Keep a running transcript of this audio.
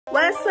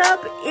What's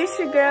up? It's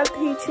your girl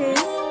Peaches.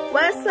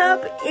 What's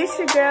up? It's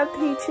your girl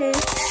Peaches.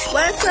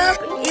 What's up?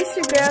 It's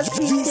your girl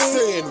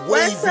Peaches.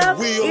 What's up?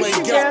 It's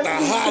your girl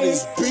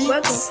Peaches.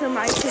 Welcome to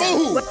my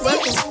channel.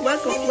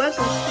 Welcome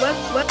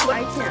to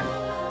my channel.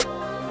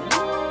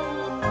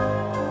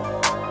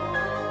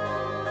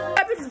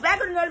 Back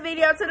with another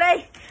video.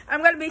 Today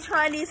I'm gonna be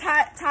trying these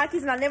hot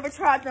Takis and I never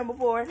tried them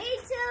before. Me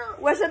too.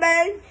 What's your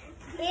name?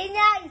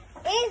 Isa.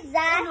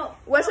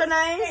 What's your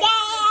name? Yeah.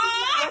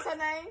 What's your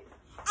name?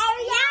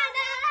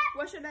 Ariana.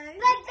 What's your name?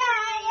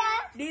 Victoria.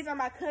 These are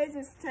my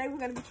cousins. Today we're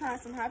gonna be trying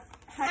some hot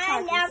I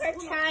Takis.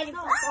 never tried it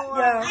before.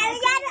 Yeah.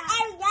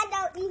 Ariana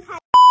don't eat hot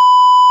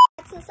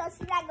so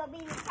she's not gonna be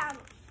in the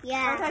comments.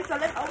 Yeah. Okay, so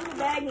let's open the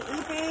bag and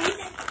eat these.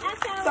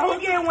 So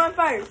who's getting one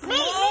first? Me.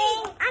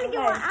 I'm Okay.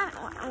 doing.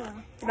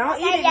 Don't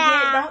eat it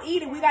yet. Don't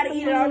eat it. We gotta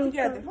eat it all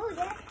together.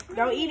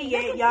 Don't eat it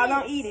yet. Y'all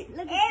don't eat it.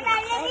 Everybody,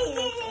 let me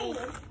eat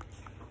it.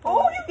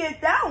 Oh, you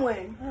get that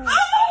one.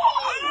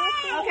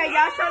 Okay,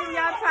 y'all show them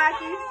y'all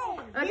Takis.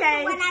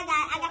 Okay.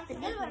 I got the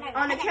good one.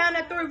 On the count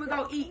of three, we're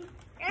gonna eat.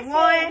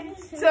 1,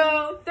 2,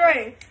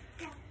 3.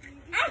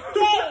 I'm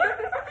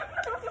scared.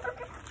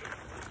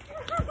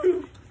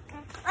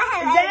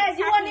 Jazz,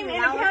 you wasn't even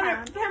in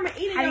the camera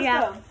eating your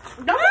stuff.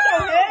 Don't put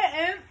your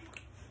head in.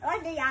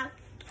 What do y'all?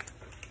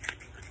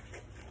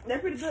 They're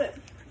pretty good.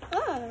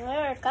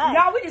 They're good.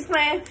 Y'all, we just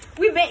playing.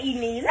 We've been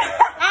eating these.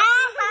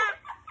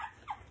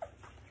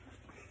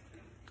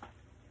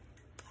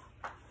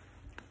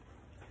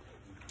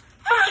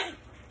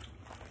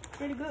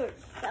 Pretty good.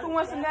 Who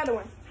wants another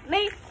one?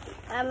 Me.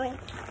 I mean.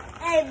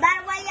 Hey, by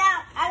the way,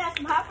 y'all, I got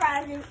some hot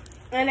fries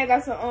And I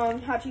got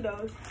some hot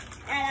Cheetos.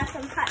 and I got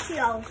some hot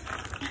Cheetos.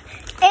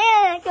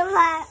 And some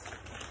hot.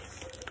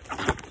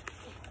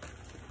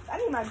 I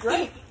need my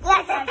drink.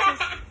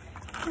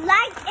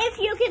 Like if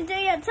you can do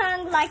your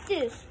tongue like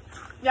this.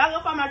 Y'all go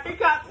find my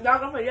TikTok. Y'all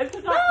go find your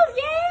TikTok. Oh,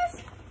 yes.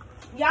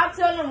 Y'all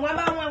tell them one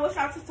by one what's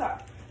your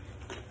TikTok.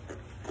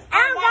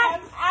 I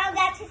don't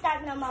got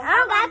TikTok no more. I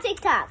don't got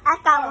TikTok. I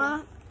got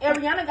one.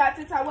 Ariana got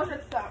TikTok. What's your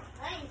TikTok?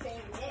 I ain't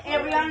saying that.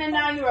 Ariana,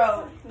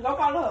 9-year-old. Go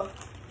follow her.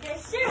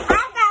 Yes, sir.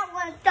 I got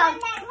one.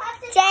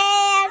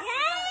 Jazz.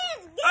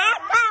 I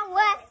got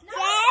one.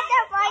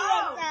 Jazz for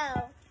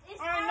yourself.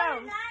 I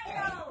don't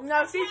know. No,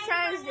 she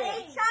changed it.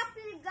 It's chocolate.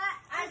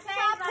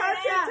 Her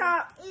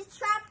TikTok. It's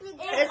chocolate.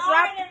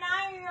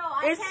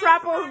 It's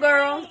Tropical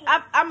Girl.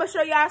 I'm going to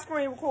show y'all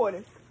screen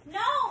recording. No,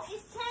 it's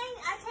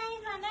changed. I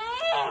changed my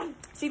name.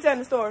 She telling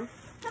the story.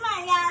 Come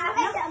on,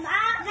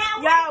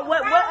 y'all. Y'all,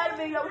 what other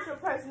video should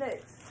press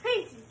next?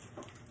 Peaches.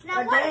 A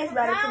Now, what dance if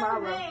battle random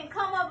tomorrow. man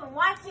come up and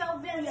watch your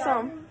video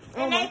Some.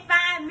 and they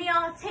find me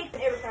on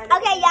TikTok? Everything.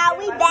 Okay, y'all,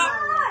 we back.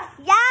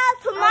 Y'all,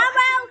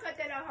 tomorrow, Cut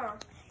that out, huh?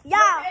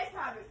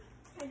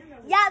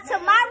 y'all,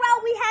 tomorrow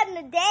we having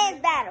a dance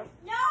battle.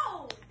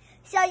 No.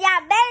 So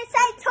y'all better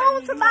stay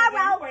tuned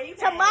tomorrow.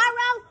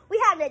 Tomorrow we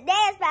having a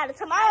dance battle.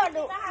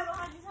 Tomorrow.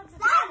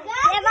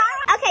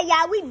 Okay,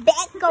 y'all, we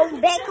back.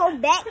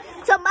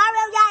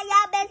 Tomorrow,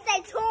 y'all better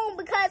stay tuned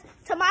because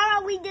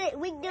tomorrow we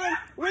doing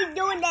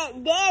that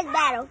dance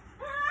battle.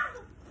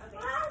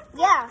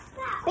 Yeah,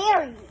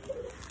 period.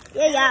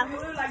 Yeah, y'all.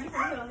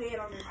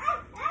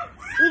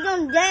 We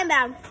doing the dance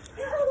battle.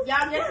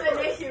 Y'all guess what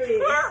next year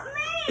is?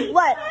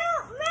 What?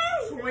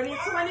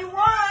 2021.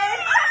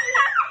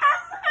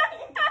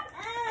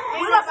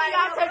 We're gonna see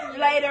y'all touch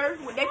later.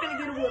 They finna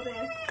get a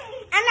whooping.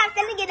 I'm not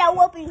finna get a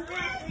whooping.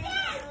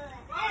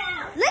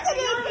 Look at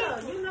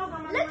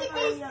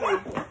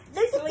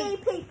these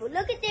people.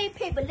 Look at these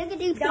people. Look at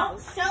these people.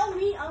 Don't show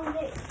me on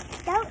this.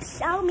 Don't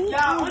show me Y'all,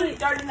 on only this.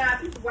 39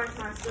 people watch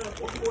my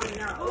stuff. Or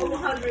 49. Over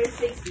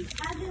 160.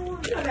 I do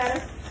one. You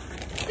better.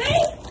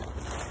 See?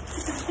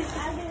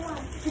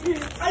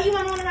 Oh, you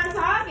want one of my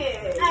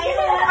targets?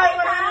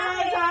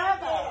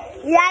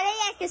 Yeah, they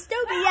acting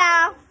stupid,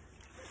 y'all.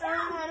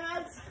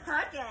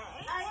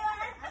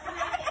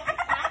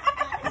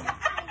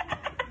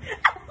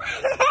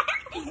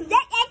 They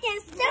acting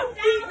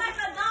stupid.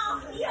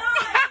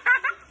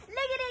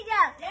 Look at it,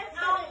 y'all.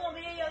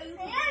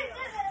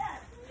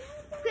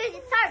 Chris,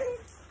 it's hurt.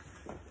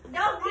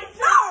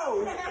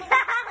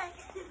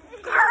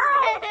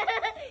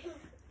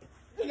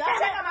 Y'all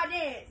check out my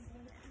dance.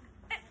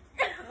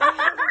 Y'all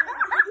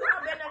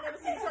better not never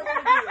see something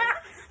again.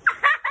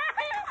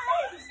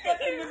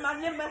 Sticking in my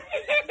liver.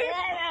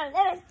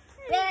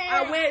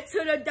 I went to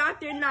the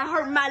doctor and I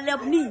hurt my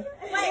left knee.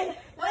 Hey,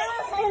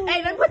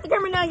 let me put the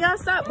camera down. Y'all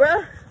stop, bro. I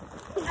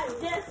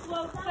just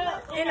woke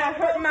up. And I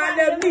hurt my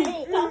left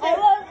knee.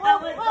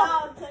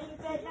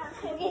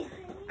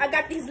 I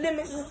got these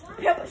lemon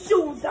pepper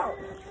shoes on.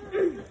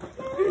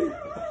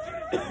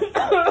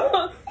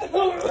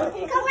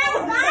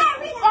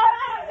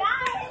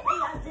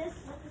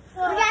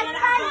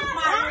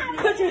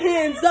 Put your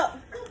hands up.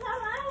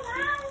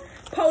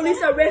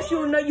 Police arrest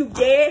you and know you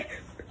dead.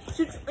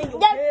 Shoot you in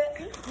your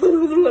head.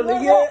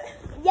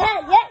 Yeah.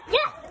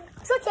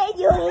 Shoot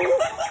you.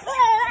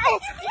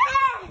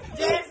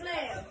 Jazz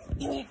Land.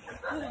 You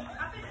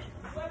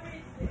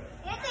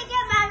can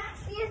get my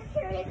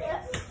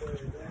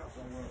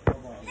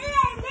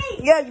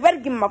Yeah, you better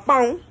give me my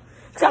phone.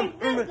 Come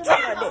Who wanna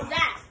die?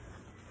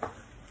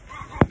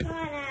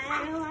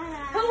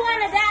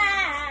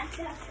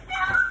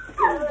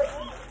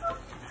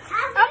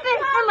 I've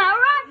been on my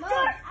rock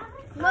star.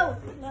 No.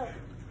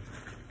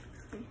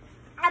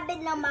 I've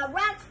been on my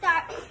rock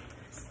star.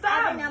 Stop.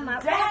 I've been on my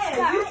rock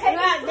star. You take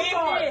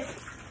this.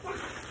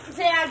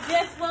 Say I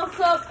just woke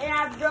up and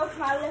I broke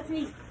my left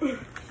knee. Come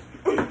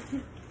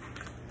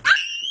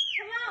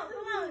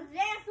on,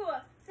 dance to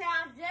her. Say I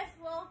just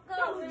woke up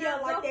Don't and yell I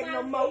like broke that my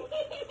no more.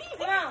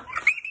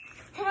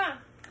 Come on.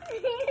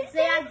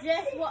 Say I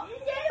just woke.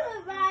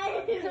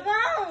 Come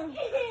on.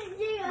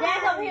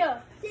 Dance up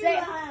here. Say, I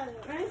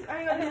ain't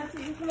gonna do it to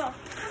you. Come on.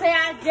 Say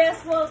I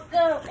just woke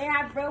up and I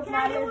broke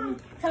my left knee.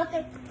 Tuck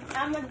it.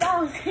 I'm a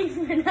dog.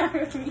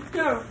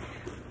 No.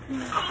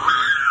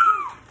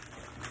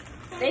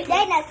 They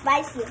not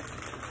spicy.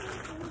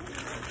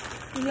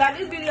 Yeah,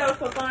 this video is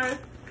for fun.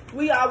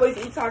 We always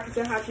eat tacos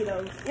and hot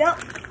Cheetos. Yep.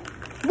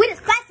 We the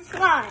spicy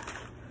squad.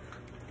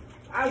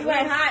 You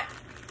ain't hot.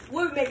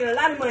 We're making a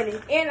lot of money.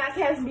 And our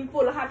cash be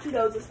full of hot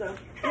Cheetos and stuff.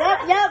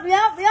 Yep.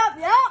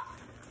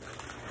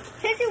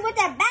 Hit you with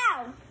that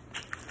bow.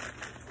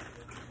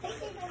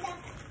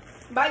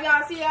 Bye,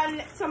 y'all. See y'all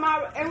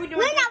tomorrow. And we doing.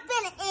 We're not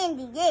finna end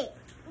it yet.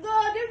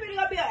 Girl, this video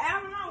gonna be an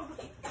hour long.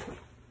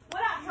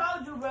 What I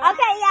told you, bro.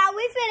 Okay, y'all,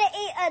 we finna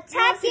eat a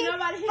don't see turkey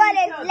nobody for hitting the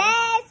each other.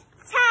 last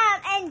time,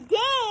 and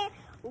then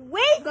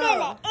we Girl.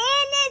 finna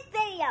end this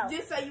video.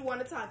 Just say you want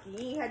to talk. You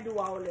ain't had to do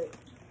all of that.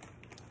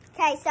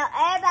 Okay, so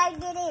everybody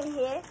get in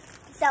here.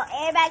 So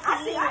everybody can I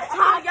see. get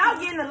Y'all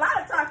getting a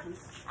lot of talkies.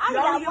 I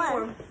Y'all got get one.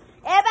 one.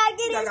 Everybody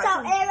get in I got so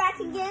two. everybody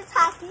can get a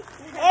talkie.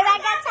 Everybody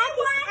got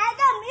talkie. I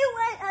got me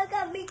one. I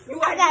got me two.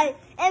 I got it.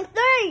 And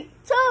 3,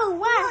 2,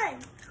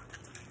 1.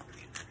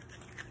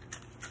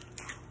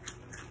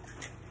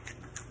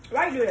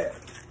 Why you do that?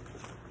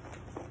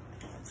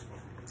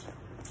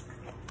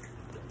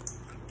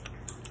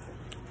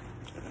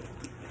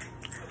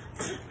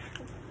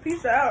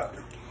 Peace out.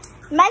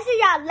 Make sure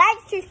y'all like,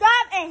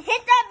 subscribe, and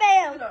hit that